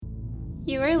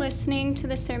You are listening to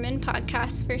the Sermon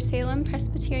Podcast for Salem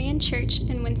Presbyterian Church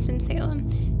in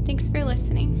Winston-Salem. Thanks for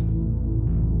listening.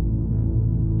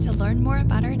 To learn more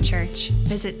about our church,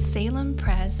 visit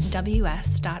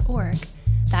salempresws.org.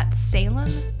 That's Salem,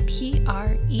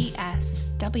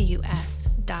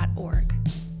 PRESWS.org.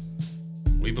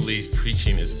 We believe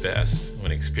preaching is best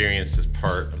when experienced as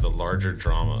part of the larger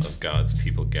drama of God's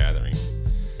people gathering.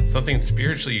 Something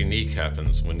spiritually unique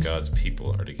happens when God's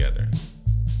people are together.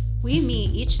 We meet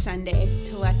each Sunday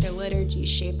to let the liturgy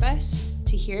shape us,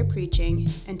 to hear preaching,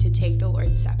 and to take the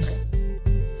Lord's Supper.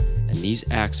 And these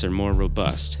acts are more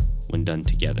robust when done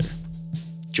together.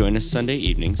 Join us Sunday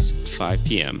evenings at 5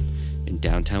 p.m. in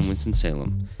downtown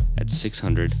Winston-Salem at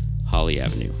 600 Holly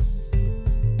Avenue.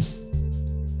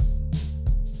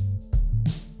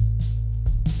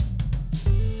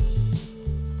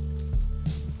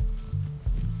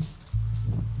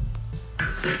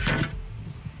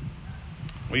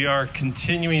 We are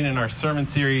continuing in our sermon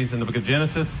series in the book of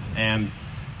Genesis, and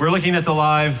we're looking at the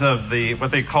lives of what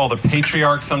they call the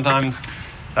patriarchs sometimes.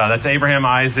 That's Abraham,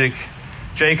 Isaac,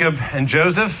 Jacob, and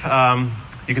Joseph.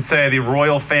 You could say the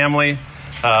royal family,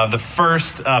 the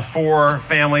first four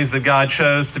families that God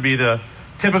chose to be the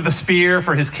tip of the spear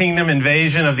for his kingdom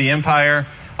invasion of the empire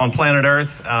on planet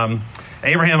Earth.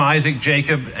 Abraham, Isaac,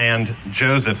 Jacob, and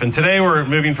Joseph. And today we're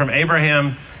moving from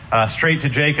Abraham straight to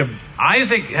Jacob.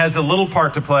 Isaac has a little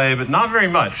part to play, but not very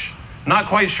much. Not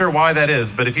quite sure why that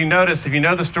is, but if you know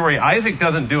the story, Isaac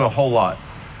doesn't do a whole lot.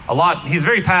 He's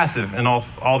very passive in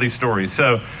all these stories.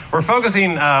 So we're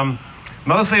focusing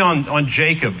mostly on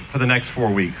Jacob for the next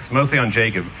 4 weeks, mostly on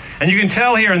Jacob. And you can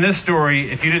tell here in this story,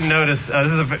 if you didn't notice,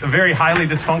 this is a very highly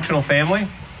dysfunctional family.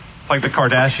 It's like the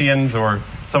Kardashians or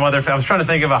some other. I was trying to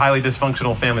think of a highly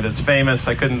dysfunctional family that's famous.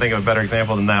 I couldn't think of a better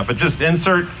example than that, but just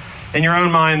insert in your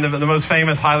own mind, the most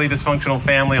famous highly dysfunctional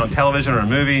family on television or a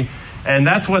movie. And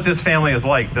that's what this family is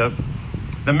like. The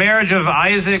marriage of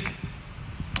Isaac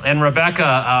and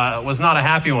Rebekah was not a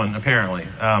happy one, apparently.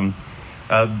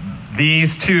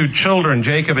 These two children,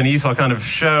 Jacob and Esau, kind of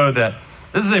show that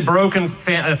this is a broken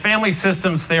family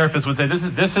systems therapist would say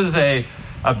this is a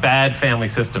bad family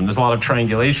system. There's a lot of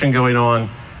triangulation going on,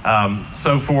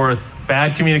 so forth.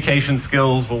 Bad communication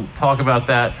skills, we'll talk about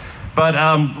that. But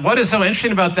what is so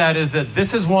interesting about that is that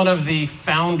this is one of the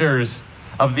founders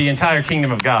of the entire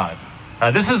kingdom of God.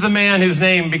 This is the man whose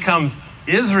name becomes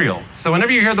Israel. So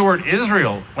whenever you hear the word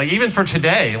Israel, like even for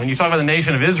today, when you talk about the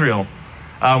nation of Israel,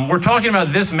 we're talking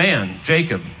about this man,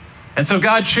 Jacob. And so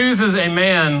God chooses a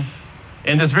man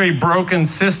in this very broken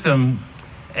system,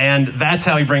 and that's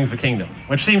how he brings the kingdom,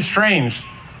 which seems strange.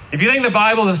 If you think the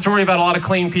Bible is a story about a lot of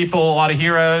clean people, a lot of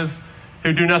heroes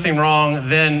who do nothing wrong,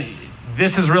 then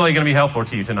this is really going to be helpful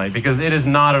to you tonight, because it is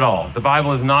not at all. The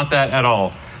Bible is not that at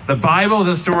all. The Bible is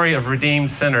a story of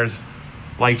redeemed sinners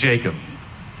like Jacob.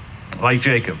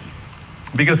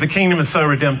 Because the kingdom is so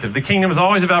redemptive. The kingdom is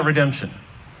always about redemption.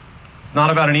 It's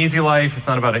not about an easy life. It's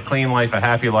not about a clean life, a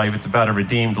happy life. It's about a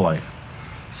redeemed life.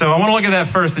 So I want to look at that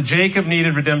first, that Jacob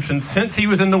needed redemption since he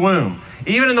was in the womb.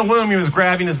 Even in the womb, he was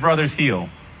grabbing his brother's heel.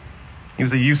 He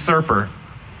was a usurper.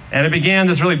 And it began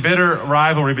this really bitter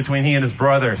rivalry between he and his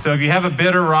brother. So if you have a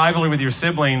bitter rivalry with your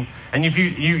sibling, and if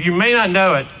you may not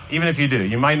know it, even if you do,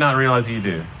 you might not realize that you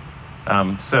do.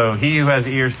 So he who has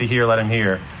ears to hear, let him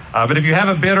hear. But if you have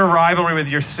a bitter rivalry with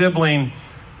your sibling,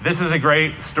 this is a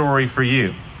great story for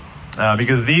you,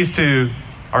 because these two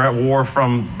are at war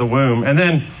from the womb. And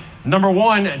then, number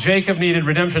one, Jacob needed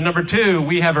redemption. Number two,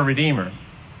 we have a redeemer.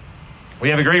 We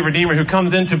have a great redeemer who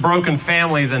comes into broken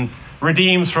families and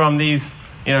redeems from these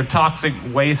toxic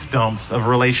waste dumps of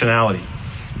relationality.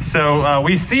 So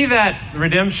we see that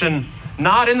redemption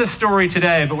not in the story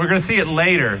today, but we're going to see it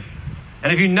later.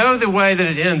 And if you know the way that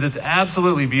it ends, it's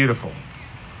absolutely beautiful.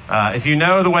 If you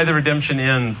know the way the redemption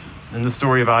ends in the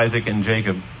story of Isaac and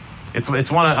Jacob, it's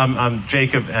one of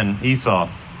Jacob and Esau.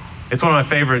 It's one of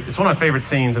my favorite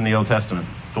scenes in the Old Testament,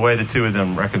 the way the two of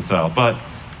them reconcile. But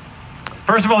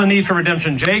first of all, the need for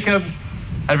redemption. Jacob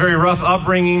had a very rough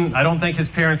upbringing. I don't think his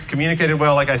parents communicated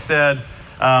well, like I said.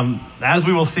 As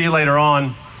we will see later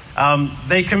on,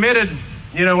 they committed,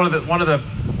 one of the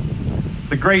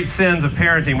great sins of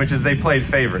parenting, which is they played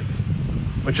favorites.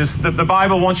 Which is the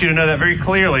Bible wants you to know that very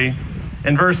clearly.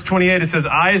 In verse 28, it says,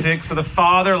 Isaac, so the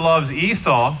father loves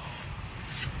Esau,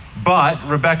 but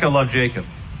Rebekah loved Jacob.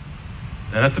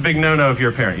 And that's a big no-no if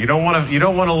you're a parent. You don't want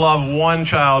to love one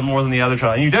child more than the other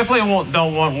child. And you definitely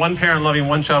don't want one parent loving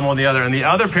one child more than the other, and the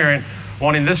other parent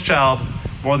wanting this child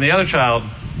more than the other child.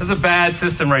 There's a bad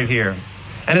system right here.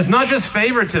 And it's not just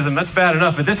favoritism, that's bad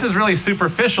enough, but this is really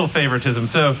superficial favoritism.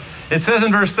 So it says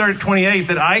in verse 28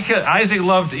 that Isaac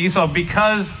loved Esau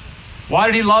because Why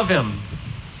did he love him?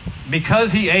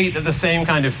 Because he ate of the same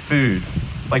kind of food.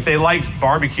 Like they liked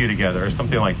barbecue together or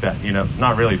something like that.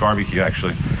 Not really barbecue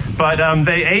actually. But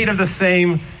they ate of the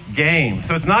same game.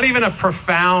 So it's not even a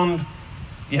profound,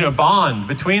 bond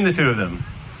between the two of them.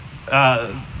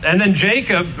 And then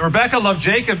Rebecca loved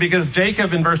Jacob because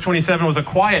Jacob in verse 27 was a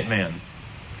quiet man.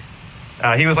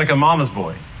 He was like a mama's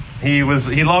boy. He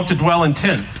loved to dwell in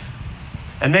tents.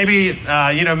 And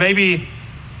maybe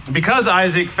because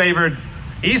Isaac favored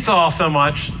Esau so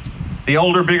much, the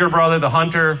older, bigger brother, the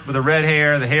hunter with the red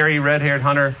hair, the hairy, red-haired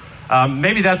hunter,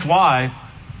 maybe that's why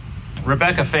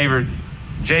Rebecca favored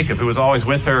Jacob, who was always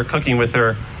with her, cooking with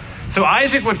her. So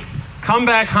Isaac would come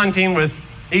back hunting with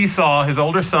Esau, his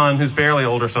older son, who's barely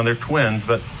older son, they're twins,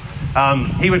 but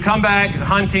he would come back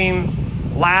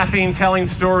hunting, laughing, telling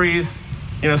stories,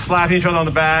 slapping each other on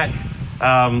the back.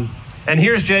 And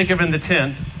here's Jacob in the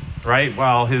tent, right,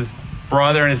 while his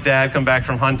brother and his dad come back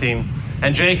from hunting.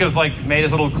 And Jacob's made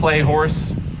his little clay horse,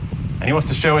 and he wants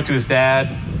to show it to his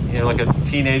dad, like a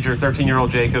teenager, 13-year-old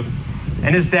Jacob.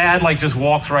 And his dad just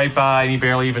walks right by and he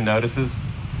barely even notices.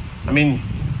 I mean,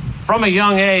 from a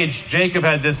young age, Jacob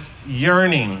had this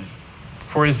yearning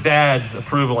for his dad's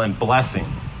approval and blessing,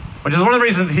 which is one of the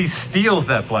reasons he steals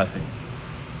that blessing,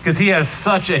 because he has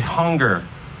such a hunger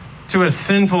to a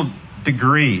sinful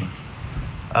degree.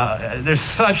 There's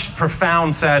such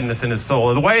profound sadness in his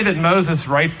soul. The way that Moses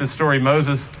writes this story,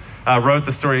 Moses wrote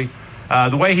the story,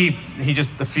 the way he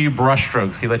just a few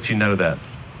brushstrokes, he lets you know that.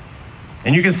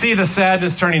 And you can see the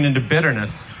sadness turning into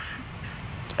bitterness,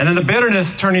 and then the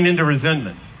bitterness turning into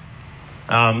resentment.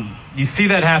 You see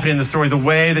that happening in the story, the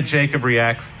way that Jacob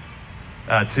reacts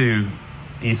to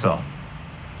Esau.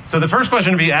 So the first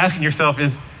question to be asking yourself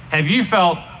is, have you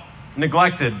felt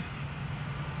neglected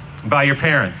by your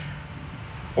parents?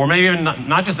 Or maybe even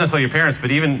not just necessarily your parents,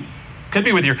 but even could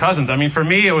be with your cousins. I mean, for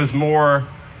me, it was more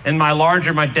in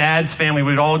my dad's family,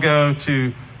 we'd all go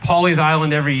to Pawleys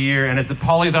Island every year. And at the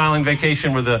Pawleys Island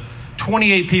vacation were the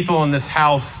 28 people in this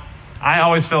house, I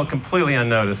always felt completely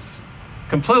unnoticed,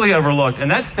 completely overlooked.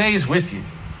 And that stays with you.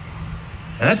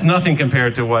 And that's nothing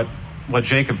compared to what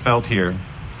Jacob felt here.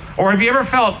 Or have you ever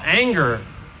felt anger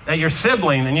at your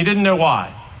sibling and you didn't know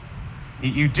why?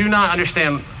 You do not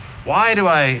understand, why do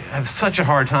I have such a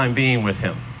hard time being with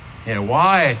him?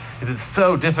 Why is it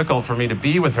so difficult for me to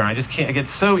be with her? I just can't. I get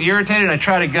so irritated and I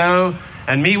try to go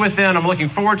and meet with them. I'm looking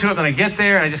forward to it, and I get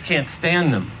there and I just can't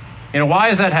stand them. Why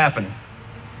is that happening?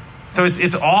 So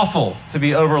it's awful to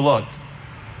be overlooked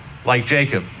like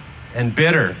Jacob and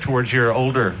bitter towards your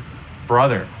older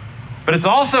brother. But it's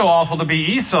also awful to be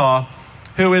Esau,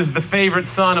 who is the favorite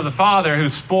son of the father,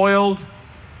 who's spoiled,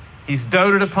 he's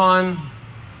doted upon,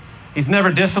 he's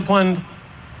never disciplined.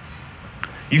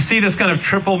 You see this kind of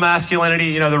triple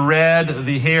masculinity, the red,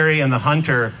 the hairy, and the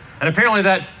hunter. And apparently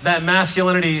that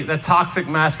masculinity, that toxic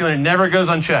masculinity, never goes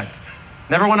unchecked.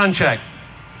 Never went unchecked.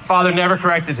 Father never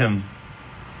corrected him.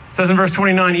 It says in verse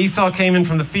 29, Esau came in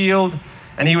from the field,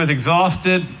 and he was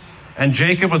exhausted, and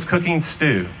Jacob was cooking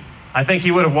stew. I think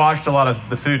he would have watched a lot of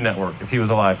the Food Network if he was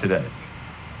alive today.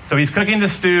 So he's cooking the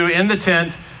stew in the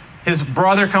tent. His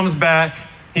brother comes back.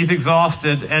 He's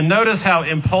exhausted. And notice how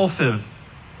impulsive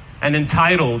and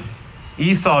entitled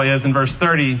Esau is in verse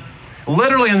 30.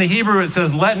 Literally in the Hebrew, it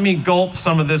says, let me gulp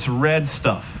some of this red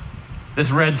stuff.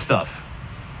 This red stuff.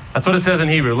 That's what it says in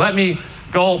Hebrew. Let me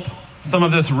gulp some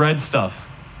of this red stuff.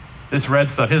 This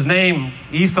red stuff. His name,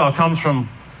 Esau, comes from,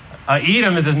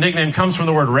 Edom is his nickname, comes from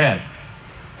the word red.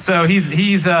 So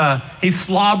he's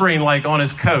slobbering on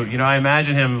his coat. I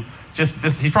imagine him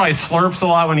he probably slurps a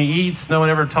lot when he eats. No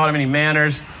one ever taught him any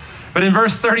manners. But in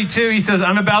verse 32, he says,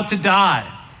 I'm about to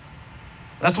die.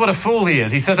 That's what a fool he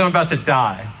is. He says, I'm about to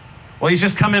die. Well, he's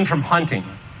just come in from hunting.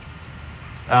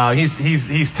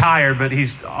 He's tired, but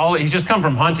he's just come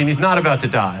from hunting. He's not about to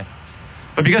die.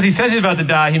 But because he says he's about to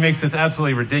die, he makes this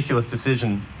absolutely ridiculous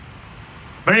decision.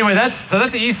 But anyway,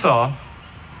 that's Esau.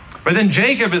 But then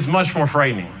Jacob is much more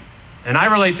frightening. And I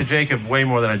relate to Jacob way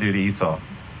more than I do to Esau.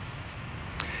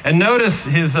 And notice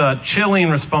his chilling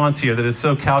response here that is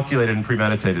so calculated and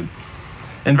premeditated.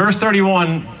 In verse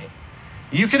 31,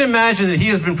 you can imagine that he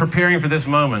has been preparing for this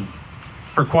moment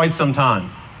for quite some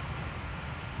time.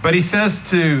 But he says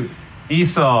to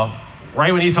Esau,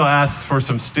 right when Esau asks for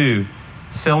some stew,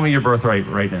 sell me your birthright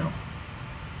right now.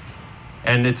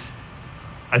 And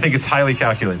I think it's highly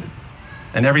calculated.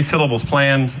 And every syllable is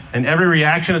planned, and every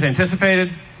reaction is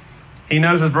anticipated. He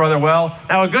knows his brother well.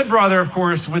 Now, a good brother, of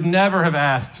course, would never have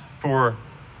asked for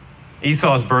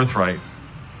Esau's birthright.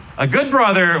 A good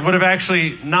brother would have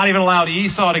actually not even allowed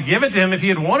Esau to give it to him if he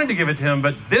had wanted to give it to him.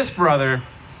 But this brother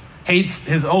hates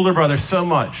his older brother so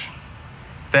much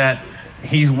that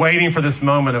he's waiting for this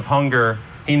moment of hunger.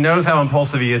 He knows how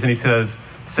impulsive he is, and he says,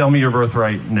 sell me your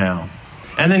birthright now.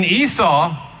 And then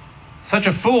Esau, such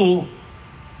a fool,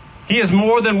 he is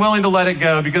more than willing to let it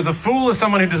go, because a fool is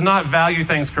someone who does not value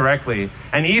things correctly.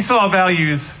 And Esau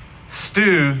values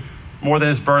stew more than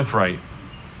his birthright.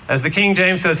 As the King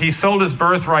James says, he sold his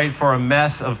birthright for a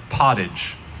mess of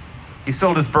pottage. He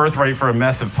sold his birthright for a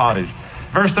mess of pottage.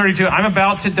 Verse 32, I'm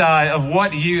about to die. Of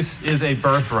what use is a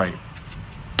birthright?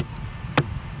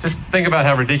 Just think about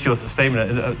how ridiculous a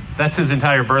statement is. That's his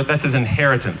entire birth. That's his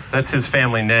inheritance. That's his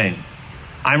family name.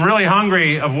 I'm really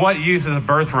hungry. Of what use is a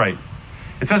birthright?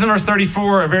 It says in verse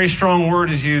 34, a very strong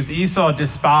word is used. Esau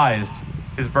despised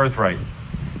his birthright.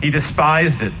 He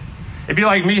despised it. It'd be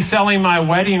like me selling my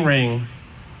wedding ring,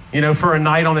 for a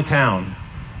night on the town.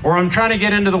 Or I'm trying to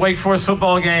get into the Wake Forest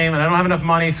football game and I don't have enough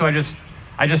money, so I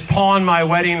just pawn my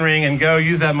wedding ring and go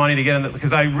use that money to get in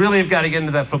because I really have got to get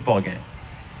into that football game.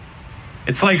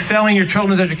 It's like selling your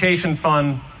children's education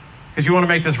fund because you want to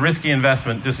make this risky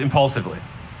investment just impulsively.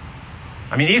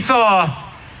 I mean, Esau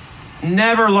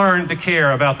never learned to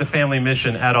care about the family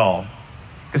mission at all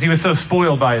because he was so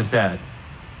spoiled by his dad.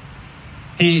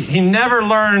 He never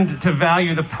learned to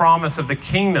value the promise of the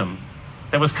kingdom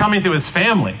that was coming through his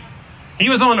family. He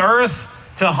was on earth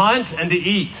to hunt and to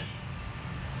eat.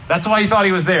 That's why he thought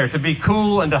he was there, to be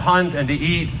cool and to hunt and to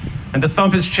eat and to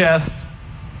thump his chest.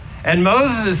 And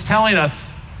Moses is telling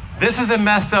us this is a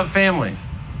messed up family.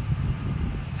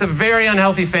 It's a very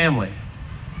unhealthy family.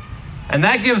 And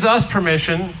that gives us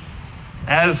permission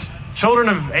as children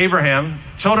of Abraham,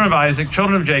 children of Isaac,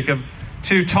 children of Jacob,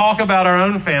 to talk about our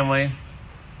own family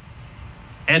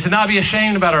and to not be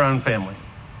ashamed about our own family.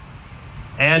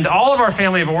 And all of our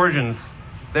family of origins,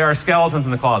 there are skeletons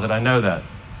in the closet. I know that.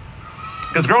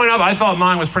 Because growing up, I thought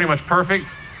mine was pretty much perfect.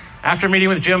 After meeting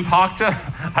with Jim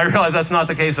Pachta, I realized that's not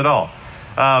the case at all.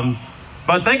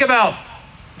 But think about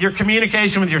your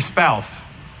communication with your spouse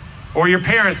or your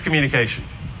parents' communication.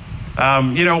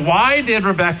 Why did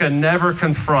Rebecca never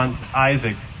confront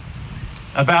Isaac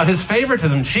about his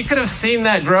favoritism? She could have seen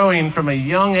that growing from a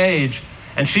young age,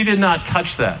 and she did not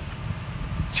touch that.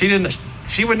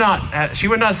 She would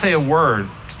not say a word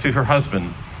to her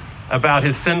husband about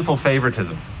his sinful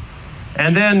favoritism.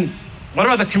 And then, what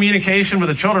about the communication with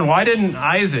the children? Why didn't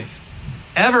Isaac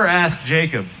ever ask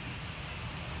Jacob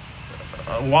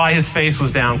why his face was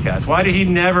downcast? Why did he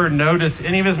never notice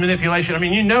any of his manipulation? I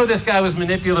mean, this guy was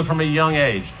manipulative from a young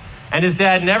age. And his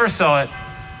dad never saw it,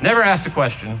 never asked a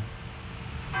question.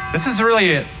 This is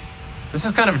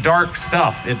kind of dark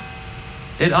stuff. It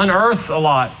unearths a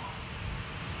lot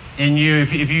in you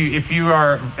if you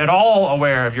are at all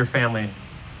aware of your family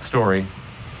story.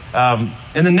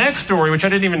 In the next story, which I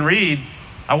didn't even read,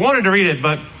 I wanted to read it,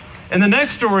 but in the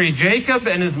next story, Jacob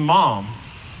and his mom,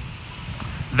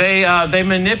 they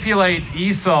manipulate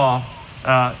Esau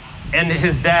and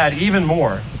his dad even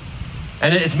more.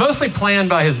 And it's mostly planned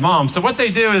by his mom. So what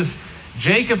they do is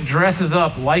Jacob dresses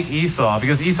up like Esau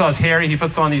because Esau's hairy. He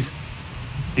puts on these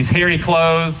hairy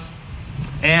clothes.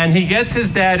 And he gets his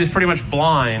dad, who's pretty much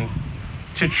blind,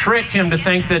 to trick him to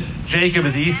think that Jacob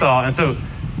is Esau. And so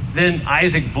then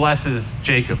Isaac blesses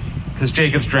Jacob because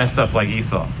Jacob's dressed up like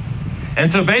Esau.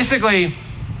 And so basically,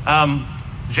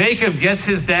 Jacob gets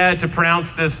his dad to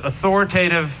pronounce this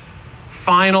authoritative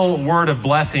final word of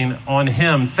blessing on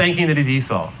him, thinking that he's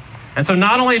Esau. And so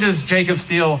not only does Jacob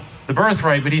steal the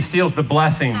birthright, but he steals the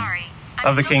blessing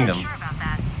of the kingdom. Not sure about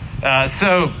that.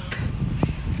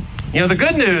 The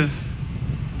good news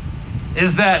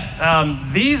is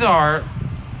that these are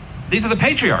the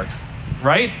patriarchs,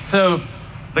 right? So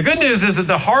the good news is that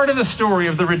the heart of the story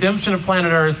of the redemption of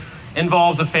planet Earth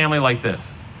involves a family like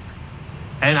this.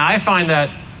 And I find that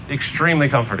extremely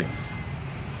comforting.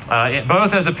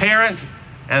 Both as a parent,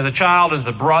 as a child, as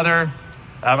a brother,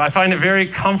 I find it very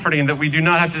comforting that we do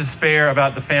not have to despair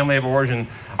about the family of origin.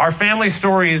 Our family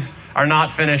stories are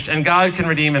not finished, and God can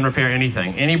redeem and repair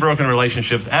anything, any broken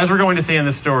relationships, as we're going to see in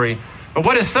this story. But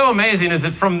what is so amazing is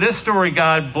that from this story,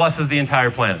 God blesses the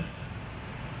entire planet.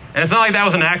 And it's not like that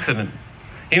was an accident.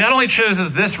 He not only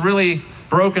chooses this really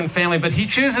broken family, but he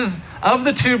chooses, of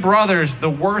the two brothers, the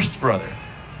worst brother,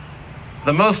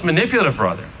 the most manipulative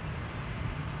brother,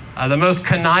 the most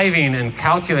conniving and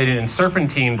calculating and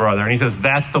serpentine brother. And he says,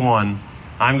 that's the one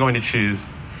I'm going to choose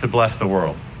to bless the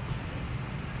world.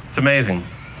 It's amazing.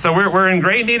 So we're in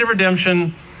great need of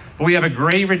redemption, but we have a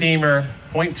great Redeemer,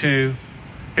 point 2,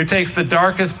 who takes the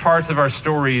darkest parts of our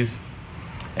stories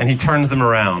and he turns them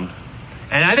around.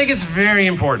 And I think it's very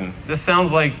important. This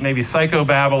sounds like maybe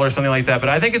psychobabble or something like that, but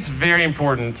I think it's very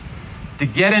important to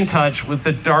get in touch with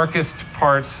the darkest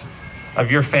parts of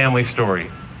your family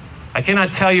story. I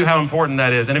cannot tell you how important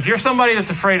that is. And if you're somebody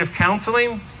that's afraid of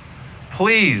counseling,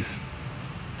 please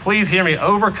hear me,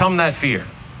 overcome that fear.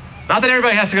 Not that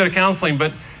everybody has to go to counseling,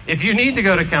 but if you need to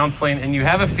go to counseling and you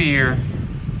have a fear,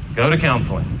 go to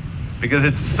counseling. Because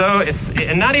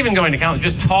and not even going to counseling,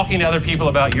 just talking to other people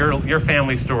about your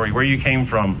family story, where you came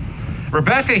from.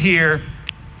 Rebecca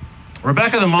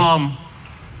the mom,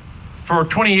 for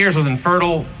 20 years was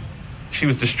infertile. She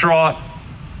was distraught.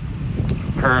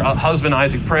 Her husband,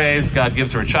 Isaac, prays. God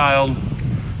gives her a child.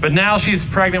 But now she's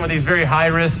pregnant with these very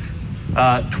high-risk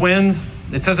twins.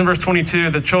 It says in verse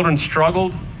 22, the children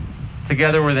struggled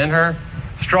together within her.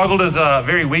 Struggled is a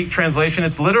very weak translation.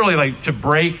 It's literally like to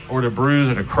break or to bruise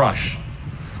or to crush.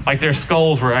 Like their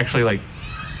skulls were actually like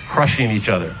crushing each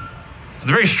other. It's a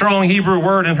very strong Hebrew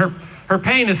word, and her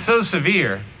pain is so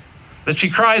severe that she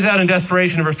cries out in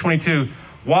desperation in verse 22,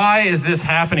 why is this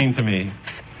happening to me?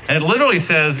 And it literally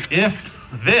says, if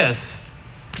this,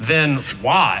 then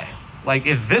why? Like,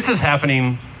 if this is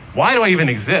happening, why do I even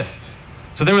exist?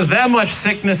 So there was that much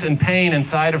sickness and pain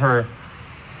inside of her.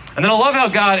 And then I love how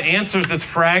God answers this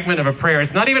fragment of a prayer.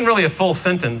 It's not even really a full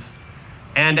sentence.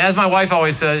 And as my wife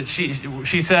always says,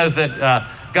 she says that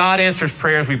God answers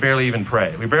prayers we barely even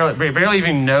pray. We barely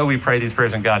even know we pray these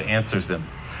prayers, and God answers them.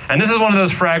 And this is one of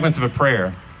those fragments of a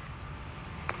prayer.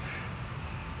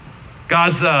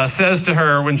 God says to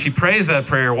her when she prays that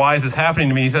prayer, why is this happening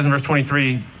to me? He says in verse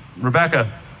 23,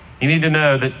 Rebecca, you need to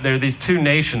know that there are these two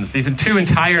nations. These two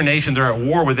entire nations are at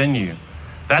war within you.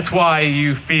 That's why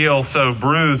you feel so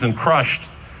bruised and crushed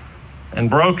and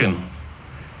broken.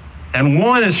 And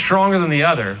one is stronger than the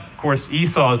other. Of course,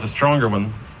 Esau is the stronger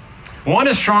one. One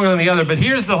is stronger than the other, but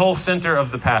here's the whole center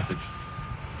of the passage.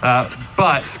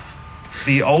 But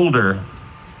the older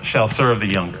shall serve the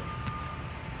younger.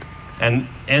 And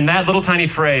that little tiny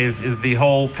phrase is the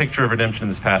whole picture of redemption in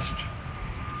this passage.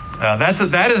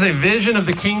 That is a vision of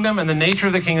the kingdom and the nature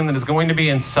of the kingdom that is going to be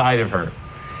inside of her.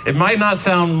 It might not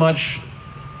sound much,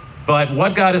 but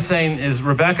what God is saying is,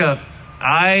 Rebecca,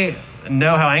 I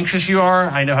know how anxious you are.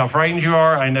 I know how frightened you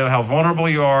are. I know how vulnerable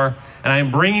you are. And I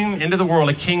am bringing into the world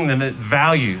a kingdom that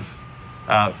values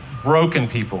broken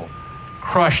people,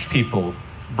 crushed people,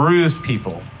 bruised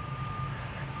people.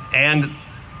 And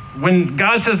when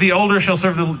God says the older shall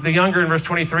serve the younger in verse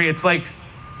 23, it's like,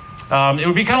 it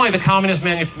would be kind of like the Communist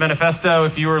Manifesto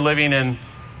if you were living in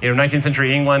 19th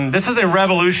century England. This is a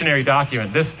revolutionary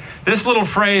document. This little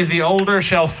phrase, the older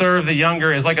shall serve the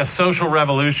younger, is like a social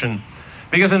revolution.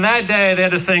 Because in that day, they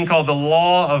had this thing called the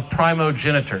law of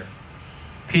primogeniture.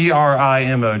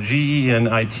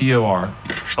 P-R-I-M-O-G-E-N-I-T-O-R.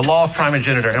 The law of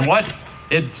primogeniture. And what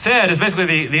it said is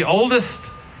basically the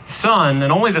oldest son,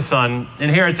 and only the son,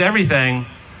 inherits everything,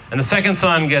 and the second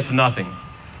son gets nothing.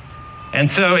 And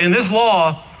so in this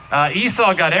law,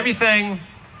 Esau got everything,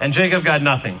 and Jacob got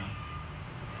nothing.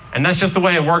 And that's just the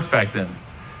way it worked back then.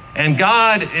 And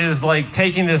God is like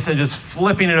taking this and just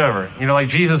flipping it over. Like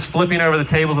Jesus flipping over the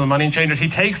tables of the money changers. He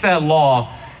takes that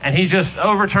law and he just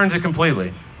overturns it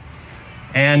completely.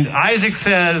 And Isaac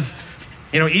says,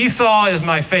 Esau is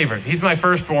my favorite. He's my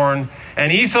firstborn.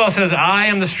 And Esau says, I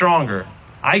am the stronger.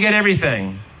 I get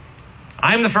everything.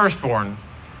 I am the firstborn.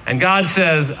 And God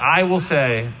says, I will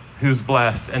say who's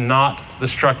blessed, and not the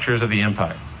structures of the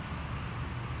empire.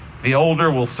 The older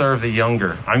will serve the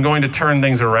younger. I'm going to turn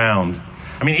things around.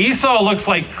 Esau looks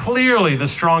like clearly the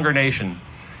stronger nation.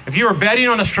 If you were betting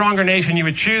on a stronger nation, you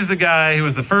would choose the guy who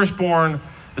was the firstborn,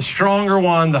 the stronger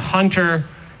one, the hunter.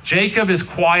 Jacob is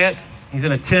quiet. He's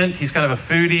in a tent. He's kind of a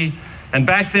foodie. And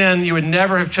back then, you would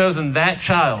never have chosen that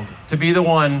child to be the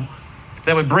one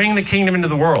that would bring the kingdom into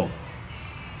the world.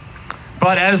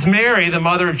 But as Mary, the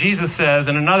mother of Jesus, says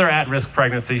in another at-risk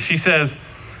pregnancy, she says,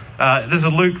 this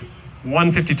is Luke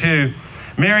 1:52,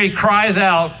 Mary cries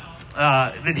out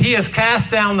that he has cast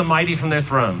down the mighty from their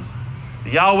thrones.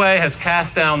 Yahweh has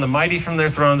cast down the mighty from their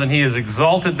thrones, and he has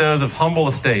exalted those of humble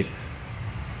estate.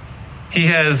 He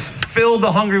has filled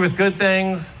the hungry with good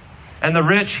things, and the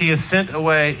rich he has sent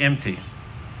away empty.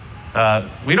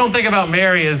 We don't think about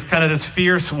Mary as kind of this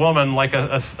fierce woman, like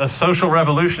a social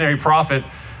revolutionary prophet,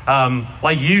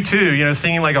 like U2,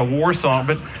 singing like a war song.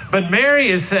 But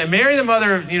Mary the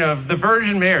mother, the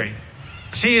Virgin Mary,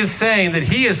 she is saying that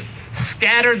he has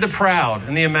scattered the proud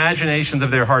in the imaginations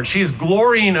of their hearts. She is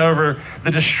glorying over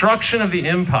the destruction of the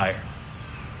empire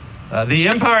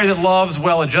that loves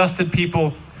well-adjusted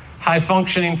people,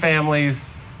 high-functioning families,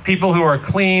 people who are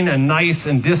clean and nice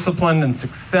and disciplined and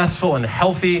successful and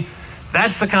healthy.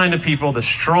 That's the kind of people, the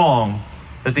strong,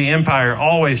 that the empire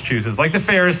always chooses. Like the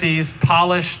Pharisees,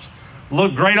 polished,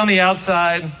 look great on the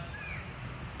outside.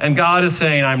 And God is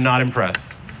saying, I'm not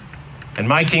impressed. In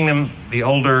my kingdom, the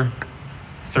older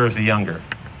serves the younger.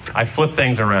 I flip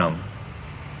things around.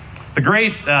 The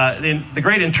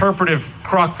great interpretive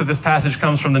crux of this passage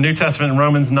comes from the New Testament in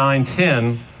Romans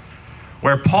 9:10,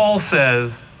 where Paul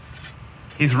says,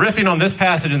 he's riffing on this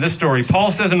passage in this story.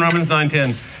 Paul says in Romans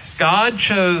 9:10, God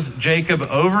chose Jacob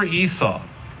over Esau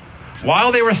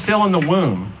while they were still in the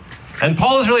womb. And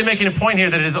Paul is really making a point here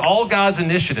that it is all God's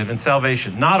initiative in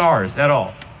salvation, not ours at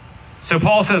all. So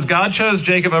Paul says God chose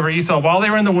Jacob over Esau while they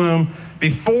were in the womb,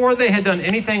 before they had done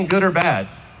anything good or bad,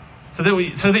 so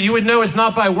that you would know it's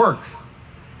not by works.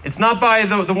 It's not by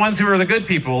the ones who are the good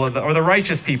people or the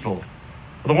righteous people,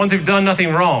 or the ones who've done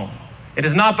nothing wrong. It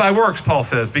is not by works, Paul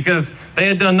says, because they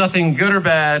had done nothing good or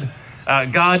bad.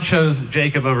 God chose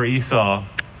Jacob over Esau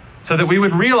so that we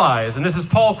would realize, and this is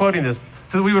Paul quoting this,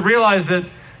 so that we would realize that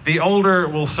the older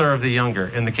will serve the younger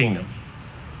in the kingdom,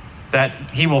 that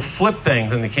he will flip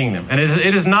things in the kingdom. And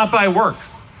it is not by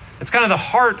works. It's kind of the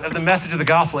heart of the message of the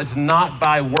gospel. It's not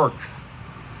by works.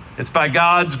 It's by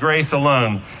God's grace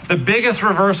alone. The biggest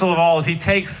reversal of all is he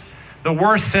takes the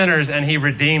worst sinners and he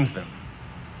redeems them.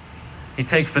 He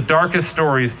takes the darkest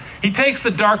stories. He takes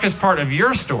the darkest part of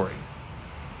your story.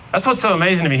 That's what's so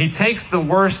amazing to me. He takes the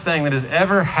worst thing that has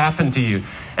ever happened to you.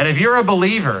 And if you're a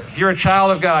believer, if you're a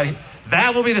child of God,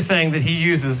 that will be the thing that he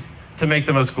uses to make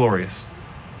the most glorious.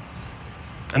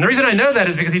 And the reason I know that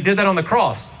is because he did that on the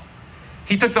cross.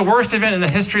 He took the worst event in the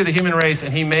history of the human race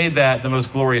and he made that the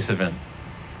most glorious event.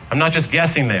 I'm not just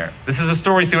guessing there. This is a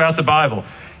story throughout the Bible.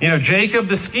 You know, Jacob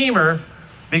the schemer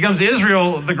becomes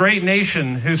Israel, the great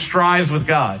nation who strives with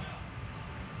God.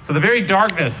 So the very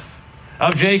darkness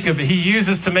of Jacob, he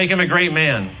uses to make him a great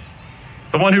man,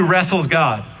 the one who wrestles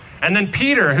God. And then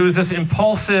Peter, who is this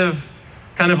impulsive,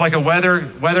 kind of like a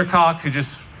weathercock who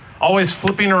just always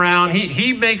flipping around,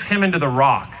 he makes him into the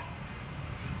rock.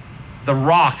 The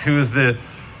rock who is the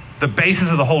basis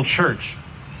of the whole church.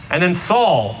 And then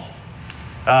Saul,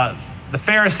 the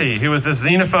Pharisee, who was this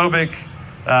xenophobic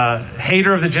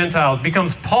hater of the Gentiles,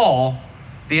 becomes Paul,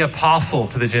 the apostle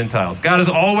to the Gentiles. God is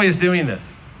always doing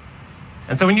this.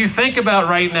 And so when you think about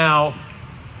right now,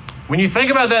 when you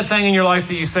think about that thing in your life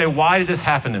that you say, why did this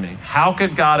happen to me? How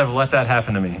could God have let that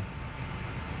happen to me?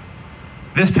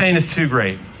 This pain is too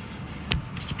great.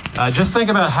 Just think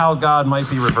about how God might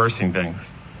be reversing things.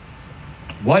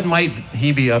 What might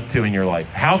he be up to in your life?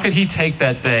 How could he take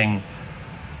that thing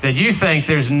that you think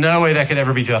there's no way that could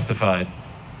ever be justified?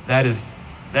 That is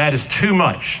too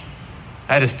much.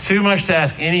 That is too much to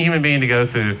ask any human being to go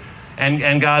through.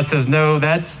 And God says, no,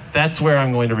 that's where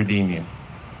I'm going to redeem you.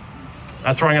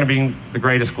 That's where I'm going to bring the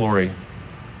greatest glory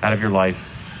out of your life.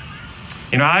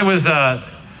 You know, I was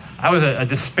a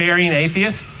despairing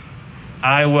atheist.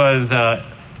 I was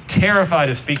terrified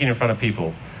of speaking in front of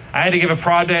people. I had to give a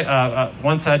project,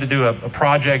 once I had to do a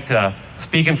project,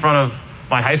 speak in front of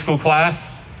my high school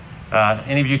class.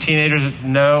 Any of you teenagers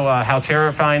know how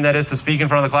terrifying that is to speak in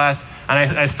front of the class.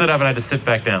 And I stood up and I had to sit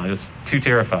back down. I was too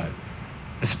terrified.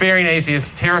 Despairing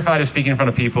atheist, terrified of speaking in front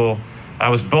of people. I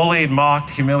was bullied,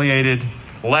 mocked, humiliated,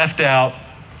 left out,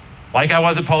 like I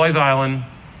was at Pawleys Island.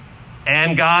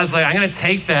 And God's like, I'm going to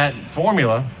take that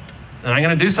formula and I'm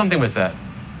going to do something with that.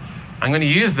 I'm going to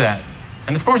use that.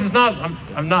 And of course,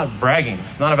 I'm not bragging.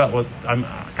 It's not about what I'm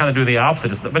kind of doing the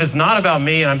opposite. But it's not about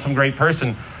me and I'm some great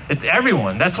person. It's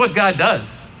everyone. That's what God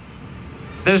does.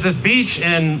 There's this beach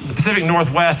in the Pacific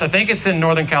Northwest, I think it's in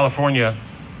Northern California,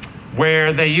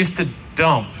 where they used to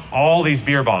dump all these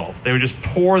beer bottles. They would just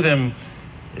pour them.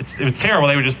 It was terrible.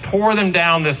 They would just pour them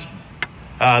down this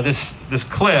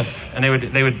cliff, and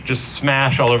they would just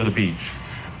smash all over the beach.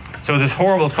 So it was this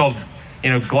horrible. It's called,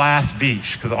 Glass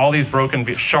Beach, because all these broken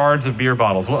shards of beer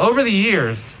bottles. Well, over the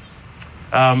years,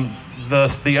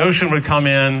 the ocean would come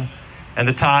in, and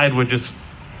the tide would just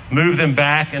move them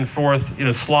back and forth,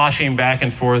 sloshing back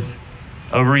and forth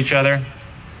over each other.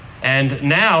 And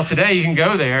now, today, you can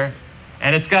go there,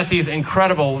 and it's got these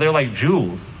incredible, they're like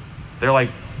jewels. They're like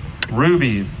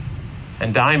rubies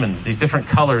and diamonds, these different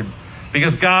colored,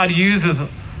 because God uses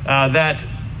that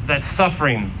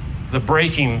suffering, the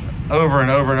breaking over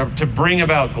and over and over to bring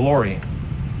about glory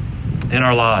in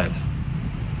our lives.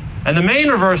 And the main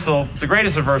reversal, the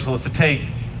greatest reversal, is to take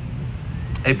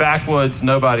a backwoods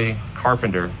nobody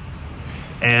carpenter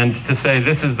and to say,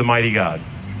 this is the mighty God.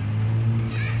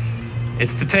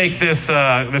 It's to take this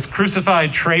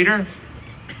crucified traitor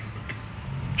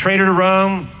to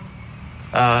Rome,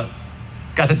 got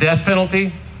the death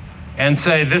penalty, and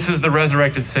say, this is the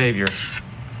resurrected Savior.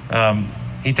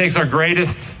 He takes our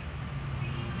greatest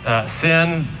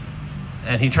sin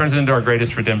and he turns it into our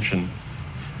greatest redemption.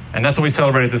 And that's what we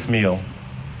celebrate at this meal.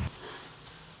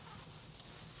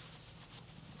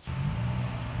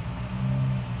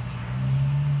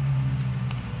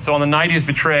 So on the night he was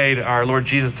betrayed, our Lord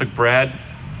Jesus took bread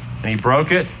and he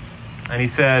broke it and he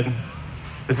said,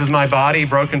 "This is my body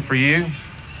broken for you."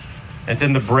 And it's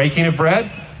in the breaking of bread,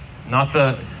 not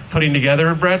the putting together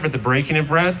of bread, but the breaking of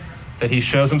bread, that he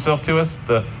shows himself to us.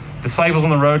 The disciples on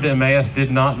the road to Emmaus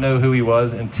did not know who he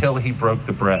was until he broke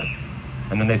the bread.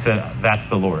 And then they said, "That's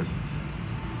the Lord."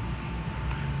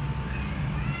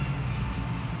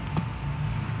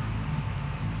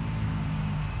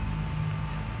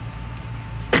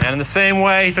 And in the same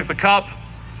way, he took the cup.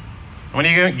 When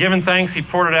he had given thanks, he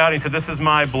poured it out. He said, "This is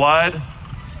my blood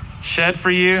shed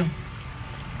for you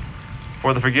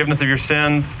for the forgiveness of your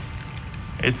sins."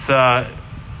 It's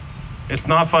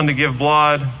not fun to give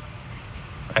blood.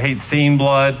 I hate seeing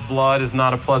blood. Blood is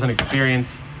not a pleasant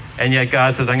experience. And yet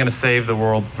God says, "I'm going to save the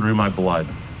world through my blood."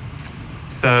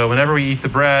 So whenever we eat the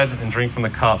bread and drink from the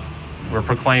cup, we're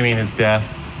proclaiming his death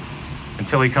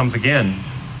until he comes again.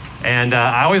 And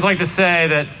I always like to say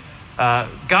that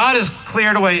God has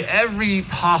cleared away every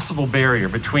possible barrier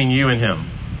between you and him.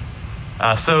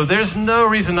 So there's no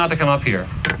reason not to come up here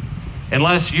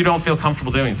unless you don't feel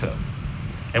comfortable doing so.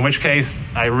 In which case,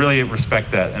 I really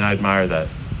respect that and I admire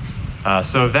that.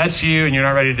 So if that's you and you're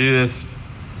not ready to do this,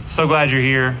 so glad you're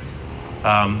here.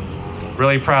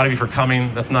 Really proud of you for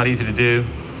coming. That's not easy to do.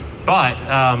 But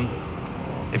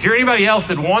if you're anybody else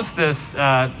that wants this,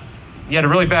 you had a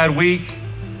really bad week,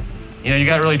 you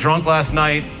got really drunk last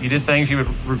night, you did things you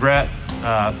would regret,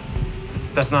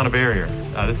 that's not a barrier.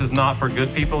 This is not for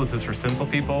good people. This is for sinful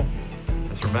people.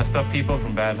 It's for messed up people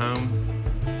from bad homes.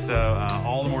 So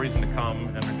all the more reason to come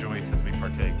and rejoice as we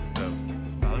partake. So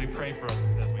let me pray for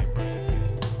us.